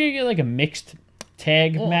think we're gonna get like a mixed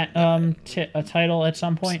tag a title at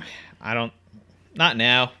some point? Not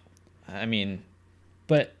now. I mean,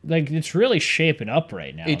 but like it's really shaping up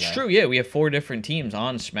right now. It's true. Yeah, we have 4 different teams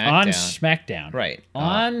on SmackDown. Right.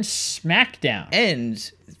 On SmackDown. And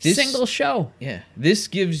this single show. Yeah. This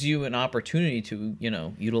gives you an opportunity to,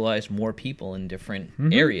 utilize more people in different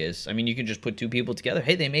areas. I mean, you can just put 2 people together.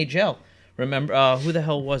 Hey, they made gel. Remember who the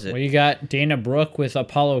hell was it? Well, you got Dana Brooke with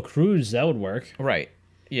Apollo Crews. That would work. Right.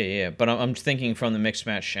 Yeah, but I'm thinking from the Mixed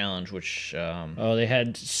Match Challenge, which... they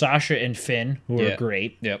had Sasha and Finn, who were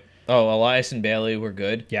great. Yep. Oh, Elias and Bayley were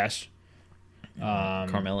good. Yes.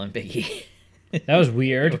 Carmella and Big E. That was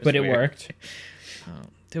weird, but it worked.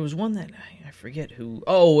 There was one that... I forget who...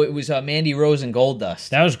 Oh, it was Mandy Rose and Goldust.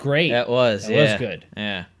 That was great. That was good.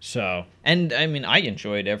 Yeah. So... And, I mean, I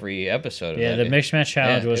enjoyed every episode of that. Yeah, the Mixed Match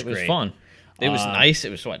Challenge was great. It was fun. It was nice. It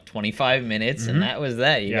was, 25 minutes, and that was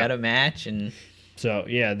that. You got a match, and... So,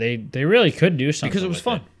 yeah, they really could do something because it was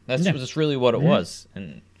fun. That's really what it was.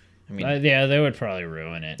 And I mean, they would probably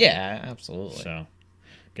ruin it. Yeah, absolutely. So,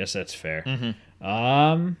 guess that's fair.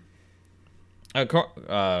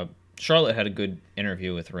 Charlotte had a good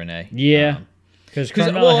interview with Renee. Yeah, because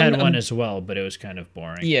Carmella had one as well, but it was kind of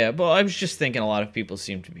boring. Yeah, but I was just thinking a lot of people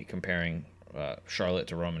seem to be comparing Charlotte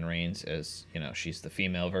to Roman Reigns as she's the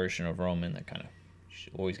female version of Roman that kind of.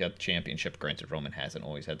 Always got the championship. Granted, Roman hasn't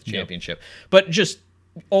always had the championship, but just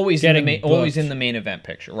always in the main event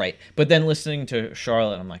picture, right? But then listening to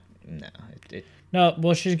Charlotte, I'm like, no, No,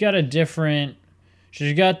 well, she's got a different.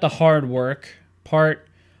 She's got the hard work part,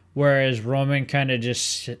 whereas Roman kind of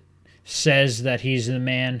just says that he's the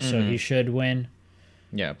man, so he should win.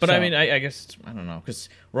 Yeah, but I mean, I guess I don't know, because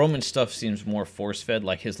Roman stuff seems more force fed.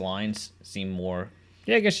 Like his lines seem more.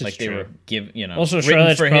 Yeah, I guess it's like true. they were also written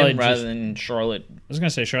Charlotte's for probably him rather than Charlotte. I was gonna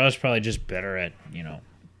say Charlotte's probably just better at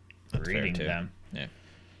That's reading fair too. them. Yeah.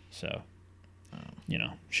 So,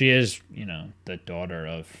 she is the daughter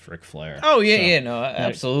of Ric Flair. Oh yeah, no,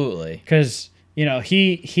 absolutely. Because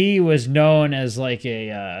he was known as like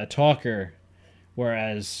a talker,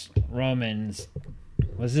 whereas Roman's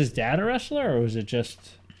was his dad a wrestler or was it just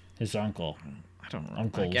his uncle? I don't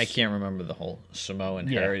remember. I can't remember the whole Samoan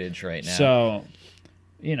heritage right now. So,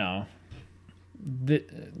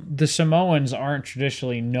 the Samoans aren't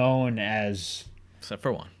traditionally known as, except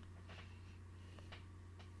for one.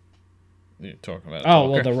 You're talking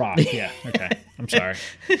about The Rock. Yeah. Okay. I'm sorry.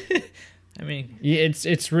 I mean,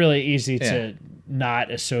 it's really easy to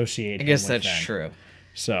not associate. I guess him with that's them. true.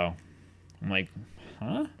 So, I'm like,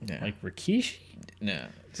 huh? Yeah. Like Rikishi? No.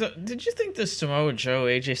 So, did you think the Samoa Joe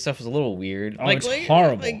AJ stuff was a little weird? Oh, it's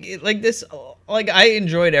horrible. Like this. Like I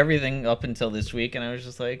enjoyed everything up until this week, and I was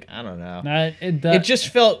just like, I don't know. It just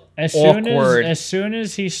felt awkward. As soon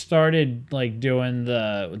as he started like doing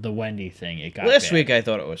the Wendy thing, it got Last bad. week I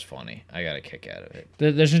thought it was funny. I got a kick out of it.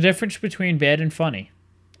 There's a difference between bad and funny.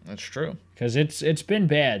 That's true. Because it's been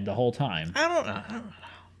bad the whole time. I don't know.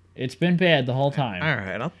 It's been bad the whole time. All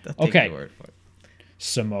right, I'll take your word for it.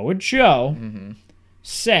 Samoa Joe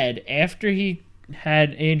said after he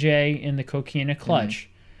had AJ in the Coquina clutch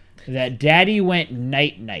that Daddy went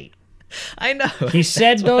night-night. I know. He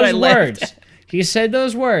said those words. He said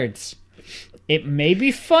those words. It may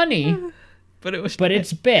be funny, but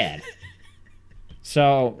it's bad.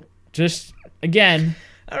 So, just, again.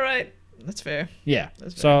 All right. That's fair. Yeah.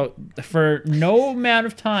 So, for no amount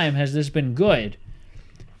of time has this been good.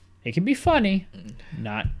 It can be funny,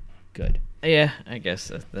 not good. Yeah, I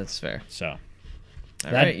guess that's fair. So.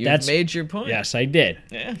 All right, you've made your point. Yes, I did.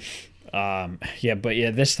 Yeah.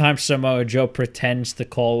 This time Samoa Joe pretends to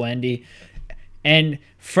call Wendy. And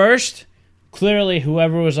first, clearly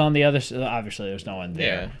whoever was on the other side, obviously there was no one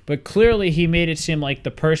there, but clearly he made it seem like the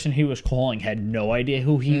person he was calling had no idea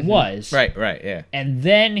who he was. Right, yeah. And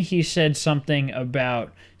then he said something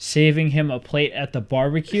about saving him a plate at the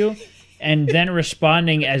barbecue and then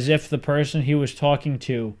responding as if the person he was talking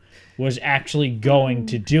to was actually going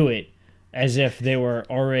to do it. As if they were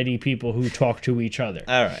already people who talk to each other.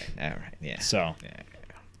 All right, yeah. So,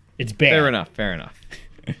 it's bad. Fair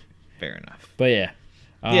enough. But yeah.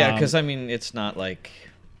 Because, I mean, it's not like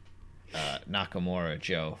Nakamura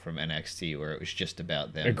Joe from NXT where it was just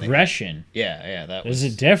about them. Aggression. There's a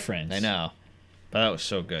difference. I know. But that was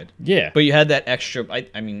so good. Yeah. But you had that extra...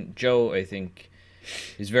 I mean, Joe, I think,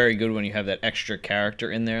 is very good when you have that extra character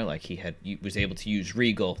in there. Like, he was able to use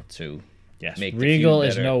Regal to... Yes, Regal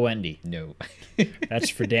is no Wendy. No. That's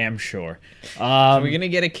for damn sure. So we're going to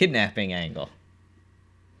get a kidnapping angle.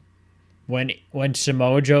 When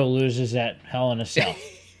Samoa Joe loses at Hell in a Cell.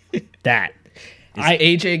 That. Is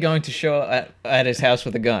AJ going to show at his house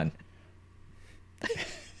with a gun?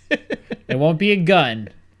 It won't be a gun.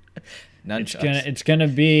 Nunchucks. It's gonna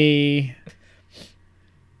be...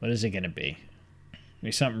 What is it going to be? It'll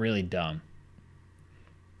be something really dumb.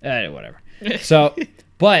 Whatever. So...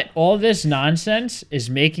 But all this nonsense is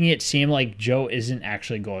making it seem like Joe isn't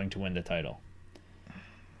actually going to win the title.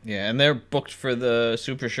 Yeah, and they're booked for the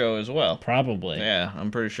Super Show as well. Probably. Yeah,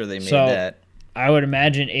 I'm pretty sure they made that. I would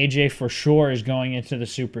imagine AJ for sure is going into the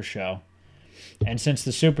Super Show. And since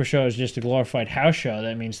the Super Show is just a glorified house show,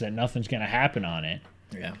 that means that nothing's going to happen on it.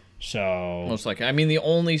 Yeah. So... Most likely. I mean, the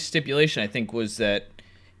only stipulation, I think, was that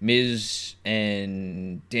Miz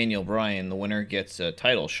and Daniel Bryan, the winner, gets a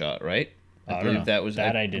title shot, right? I believe that was.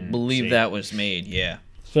 I didn't believe that was made. Yeah.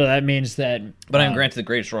 So that means that. But I'm granted the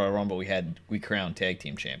greatest Royal Rumble we crowned tag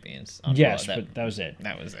team champions. Yes, but that was it.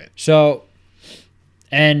 That was it. So,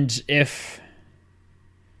 and if,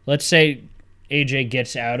 let's say, AJ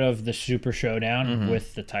gets out of the Super Showdown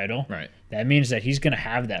with the title, right? That means that he's going to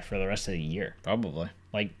have that for the rest of the year. Probably.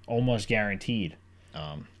 Like almost guaranteed.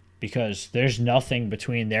 Because there's nothing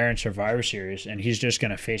between there and Survivor Series, and he's just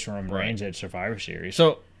going to face Roman Reigns at Survivor Series.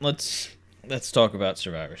 So let's talk about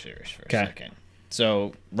Survivor Series for a second.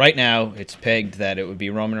 So right now it's pegged that it would be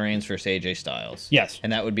Roman Reigns versus AJ Styles. Yes,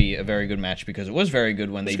 and that would be a very good match because it was very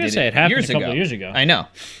good when they did it happened a couple of years ago. I know,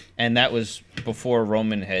 and that was before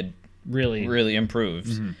Roman had really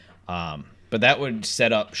improved. But that would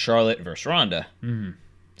set up Charlotte versus Ronda.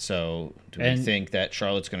 So do we think that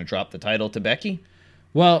Charlotte's going to drop the title to Becky?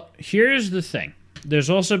 Well, here's the thing. there's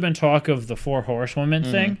also been talk of the 4 horsewomen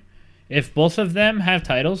thing. If both of them have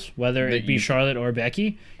titles, whether it be Charlotte or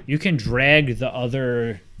Becky, you can drag the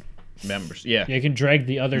other members. Yeah, you can drag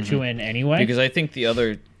the other 2 in anyway. Because I think the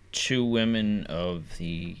other 2 women of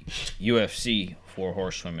the UFC 4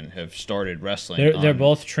 horsewomen have started wrestling. They're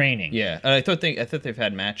both training. Yeah, I thought they've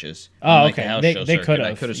had matches. Oh, okay. They could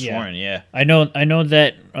have. I could have sworn. Yeah. I know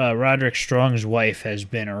that Roderick Strong's wife has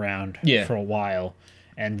been around for a while,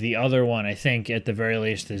 and the other one, I think, at the very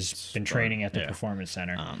least, has been training at the Performance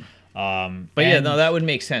Center. But yeah, no, that would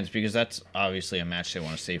make sense because that's obviously a match they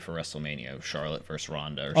want to save for WrestleMania, Charlotte versus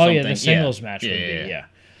Ronda or something. Oh yeah, the singles match would be. Yeah.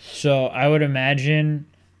 So I would imagine,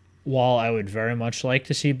 while I would very much like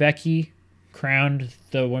to see Becky crowned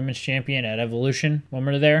the women's champion at Evolution when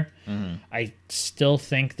we're there, I still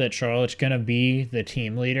think that Charlotte's going to be the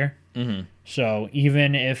team leader. So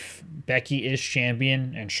even if Becky is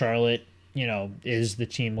champion and Charlotte, is the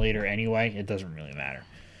team leader anyway, it doesn't really matter.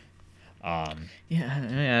 I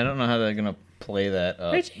don't know how they're going to play that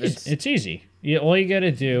up. It's easy. All you got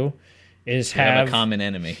to do is have a common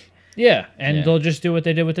enemy. Yeah, and they'll just do what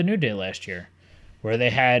they did with the New Day last year, where they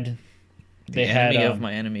had... The enemy of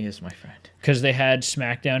my enemy is my friend. Because they had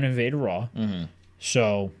SmackDown invade Raw.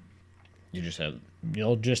 So you'll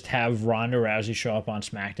just have Ronda Rousey show up on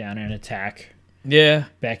SmackDown and attack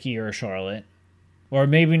Becky or Charlotte. Or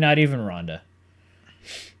maybe not even Ronda.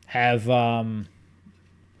 Have,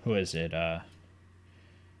 who is it?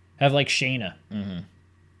 Have like Shayna.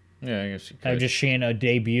 Yeah, I guess you could. Have just Shayna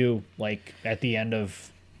debut like at the end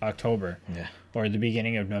of October. Yeah. Or the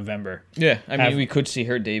beginning of November. Yeah, I mean, we could see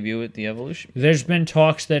her debut at the Evolution. There's been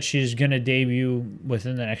talks that she's going to debut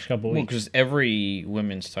within the next couple of weeks. Because every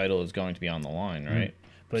women's title is going to be on the line, right?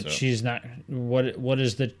 But she's not... What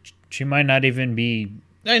is the... She might not even be...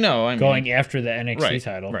 I know. Going after the NXT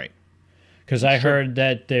title. Right. Because I heard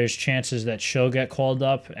that there's chances that she'll get called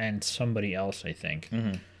up and somebody else, I think.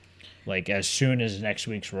 Like, as soon as next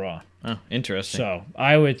week's Raw. Oh, interesting. So,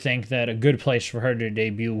 I would think that a good place for her to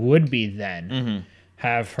debut would be then.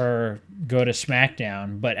 Have her go to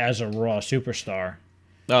SmackDown, but as a Raw superstar.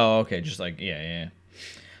 Oh, okay. Just like, yeah.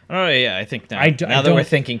 Oh, yeah, I think now that we're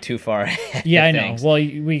thinking too far ahead. Yeah, I know. Well,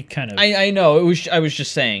 we kind of... I know. I was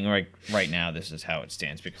just saying, like, right now, this is how it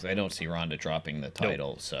stands, because I don't see Ronda dropping the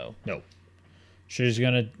title, so... Nope. She's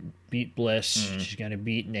going to beat Bliss. She's going to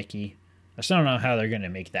beat Nikki. I still don't know how they're going to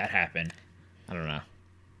make that happen. I don't know.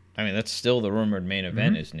 I mean, that's still the rumored main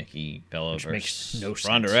event is Nikki Bella versus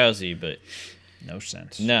Ronda Rousey, but... No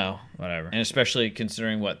sense. No. Whatever. And especially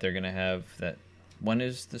considering what they're going to have that... When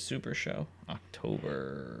is the Super Show?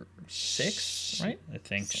 October 6th, right? I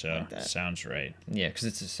think so. Like sounds right. Yeah, because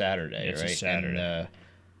it's a Saturday, right? It's a Saturday. And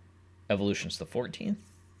Evolution's the 14th,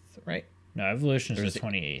 right? No, Evolution's the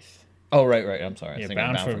 28th. Oh, right. I'm sorry. Yeah, I think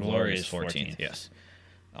Bound for Glory is 14th. Yes.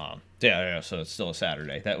 Yeah, so it's still a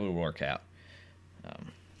Saturday. That would work out.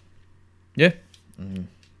 Yeah.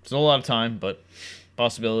 Still a lot of time, but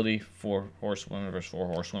possibility for horsewomen versus 4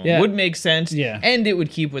 horsewomen would make sense. Yeah. And it would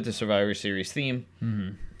keep with the Survivor Series theme.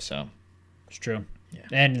 So. It's true. Yeah.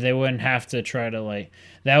 And they wouldn't have to try to, like...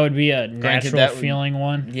 That would be a natural feeling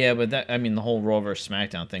one. Yeah, but the whole Raw versus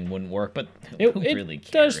SmackDown thing wouldn't work, but who really cares?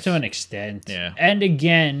 It does to an extent. Yeah. And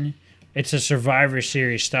again... It's a Survivor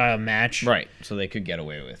Series style match. Right, so they could get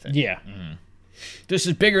away with it. Yeah. This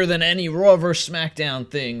is bigger than any Raw versus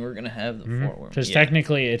SmackDown thing. We're going to have the 4 women. Because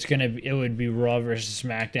technically it would be Raw versus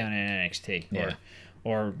SmackDown and NXT. Yeah.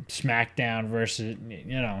 Or SmackDown versus,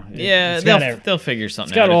 Yeah, they'll figure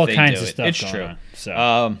something out. It's got all kinds of stuff it's going true.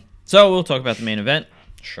 on. So we'll talk about the main event.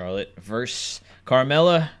 Charlotte versus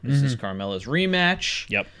Carmella. This is Carmella's rematch.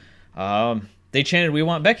 Yep. They chanted, "We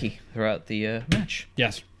want Becky" throughout the match.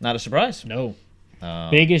 Yes. Not a surprise. No.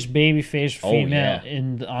 Biggest babyface female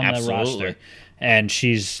on Absolutely. the roster. And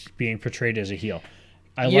she's being portrayed as a heel.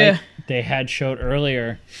 They had showed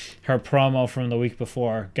earlier her promo from the week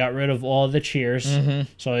before. Got rid of all the cheers.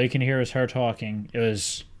 So all you can hear is her talking. It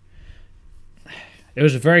was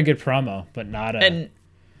a very good promo, but not a... And,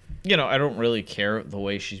 I don't really care the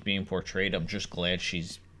way she's being portrayed. I'm just glad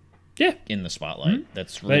she's in the spotlight.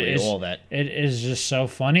 That's really all that. It is just so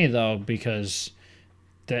funny though, because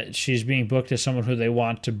that she's being booked as someone who they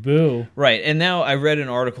want to boo. Right, and now I read an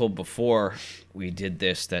article before we did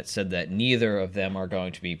this that said that neither of them are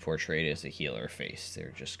going to be portrayed as a heel or face.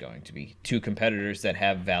 They're just going to be 2 competitors that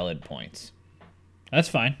have valid points. That's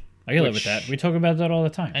fine. I can live with that. We talk about that all the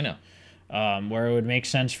time. I know. Where it would make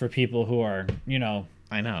sense for people who are,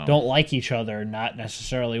 I know, don't like each other, not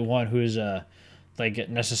necessarily one who's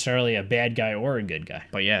necessarily a bad guy or a good guy.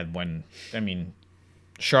 But yeah,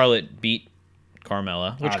 Charlotte beat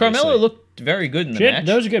Carmella, which Obviously. Carmella looked very good in the match.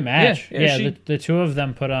 That was a good match. Yeah, the two of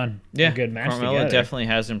them put on a good match Carmella together. definitely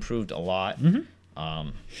has improved a lot. Mm-hmm.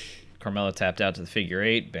 Carmella tapped out to the figure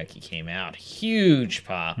 8. Becky came out. Huge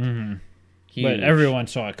pop. Mm-hmm. Huge. But everyone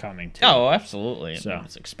saw it coming, too. Oh, absolutely. So. It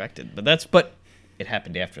was expected. But it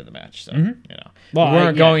happened after the match, so, Mm-hmm. We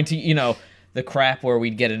weren't going to, the crap where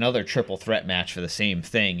we'd get another triple threat match for the same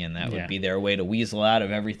thing, and that would be their way to weasel out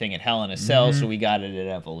of everything at Hell in a Cell, so we got it at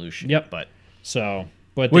Evolution. Yep. But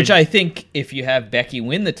Which I think if you have Becky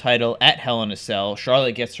win the title at Hell in a Cell,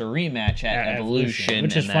 Charlotte gets her rematch at Evolution.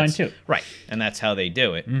 Which is fine, too. Right, and that's how they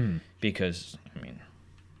do it. Because,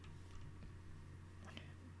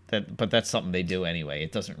 but that's something they do anyway.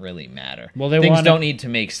 It doesn't really matter. Well, Things don't need to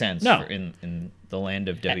make sense No. in the land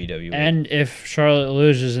of WWE. And if Charlotte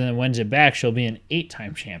loses and then wins it back, she'll be an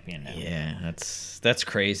 8-time champion now. Yeah, that's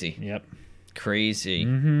crazy. Yep. Crazy.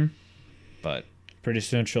 Mm-hmm. But pretty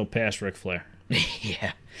soon she'll pass Ric Flair.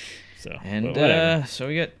 yeah. So So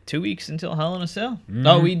we got 2 weeks until Hell in a Cell.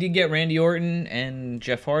 Oh, we did get Randy Orton and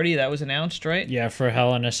Jeff Hardy. That was announced, right? Yeah, for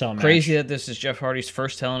Hell in a Cell match. Crazy that this is Jeff Hardy's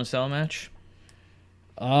first Hell in a Cell match.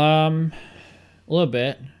 A little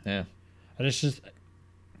bit. Yeah. I just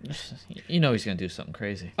he's gonna do something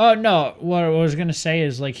crazy. Oh no! What I was gonna say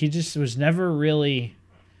is he just was never really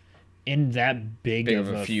in that big of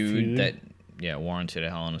a feud that warranted a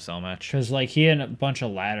Hell in a Cell match. Because he had a bunch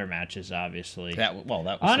of ladder matches, obviously. That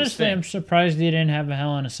was honestly, his thing. I'm surprised he didn't have a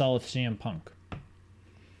Hell in a Cell with CM Punk.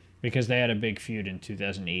 Because they had a big feud in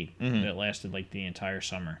 2008 that lasted the entire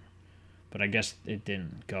summer. But I guess it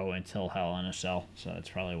didn't go until Hell in a Cell, so that's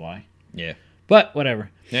probably why. Yeah. But whatever.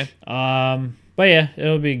 Yeah. But yeah,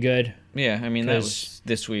 it'll be good. Yeah, that was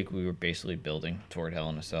this week. We were basically building toward Hell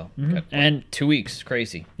in a Cell. And 2 weeks,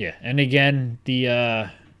 crazy. Yeah, and again,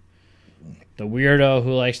 the weirdo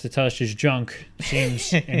who likes to touch his junk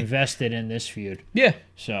seems invested in this feud. Yeah.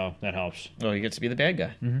 So that helps. Well, he gets to be the bad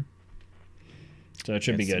guy. So it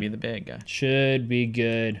should be good. To be the bad guy. Should be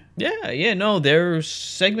good. Yeah. No, their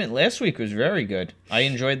segment last week was very good. I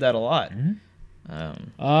enjoyed that a lot.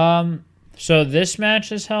 So this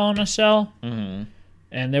match is Hell in a Cell, and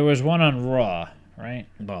there was one on Raw, right?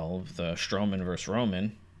 Well, the Strowman versus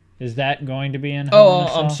Roman. Is that going to be in Hell in a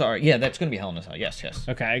Cell? I'm sorry. Yeah, that's going to be Hell in a Cell. Yes.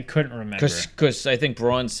 Okay, I couldn't remember. Because I think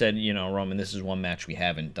Braun said, Roman, this is one match we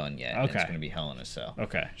haven't done yet. Okay. And it's going to be Hell in a Cell.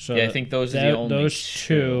 Okay, so I think those are the only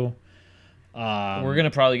two. We're going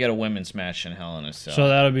to probably get a women's match in Hell in a Cell. So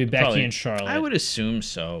that'll be Becky and Charlotte. I would assume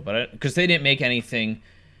so, but because they didn't make anything.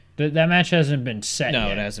 That match hasn't been set yet.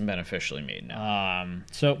 No, it hasn't been officially made now.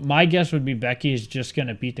 So my guess would be Becky's just going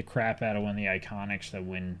to beat the crap out of one of the Iconics that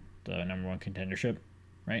win the #1 contendership,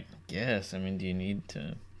 right? Yes. Do you need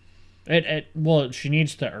to... Well, she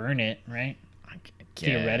needs to earn it, right?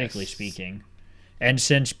 Theoretically speaking. And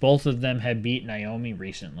since both of them have beat Naomi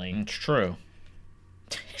recently... It's true.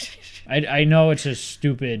 I know it's a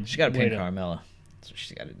stupid... She got to pin Carmella. That's what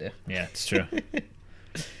she's got to do. Yeah, it's true.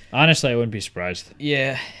 Honestly, I wouldn't be surprised.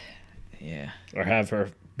 Yeah. Or have her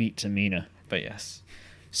beat Tamina. But yes.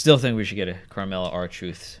 Still think we should get a Carmella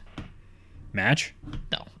R-Truth match?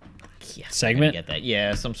 No. Yeah, segment? Get that.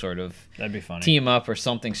 Yeah, some sort of... That'd be funny. Team up or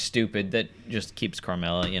something stupid that just keeps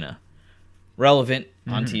Carmella, relevant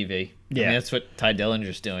on TV. Yeah. That's what Ty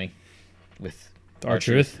Dillinger's doing with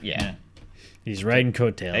R-Truth? Yeah. He's riding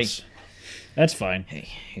coattails. Hey. That's fine. Hey,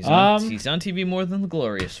 he's on TV more than the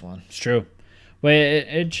Glorious One. It's true. But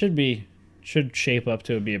it should shape up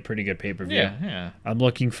to be a pretty good pay-per-view. Yeah. I'm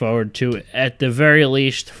looking forward to, at the very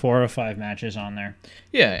least, 4 or 5 matches on there.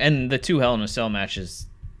 Yeah, and the 2 Hell in a Cell matches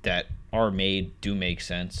that are made do make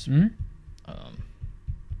sense.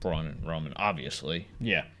 Braun and Roman, obviously.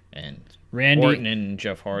 Yeah. And Randy Orton and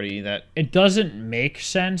Jeff Hardy. That it doesn't make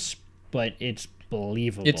sense, but it's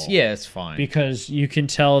believable. It's fine. Because you can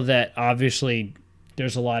tell that, obviously,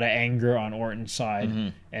 there's a lot of anger on Orton's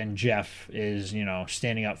side, and Jeff is,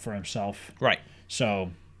 standing up for himself. Right.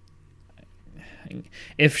 So,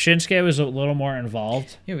 if Shinsuke was a little more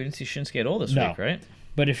involved... Yeah, we didn't see Shinsuke at all this week, right?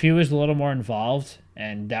 But if he was a little more involved,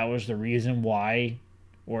 and that was the reason why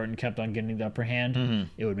Orton kept on getting the upper hand,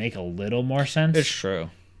 it would make a little more sense. It's true.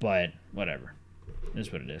 But, whatever. It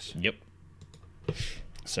is what it is. Yep.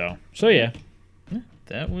 So yeah.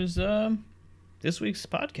 That was this week's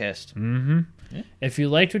podcast. Yeah. If you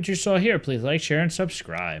liked what you saw here, please like, share, and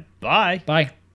subscribe. Bye. Bye.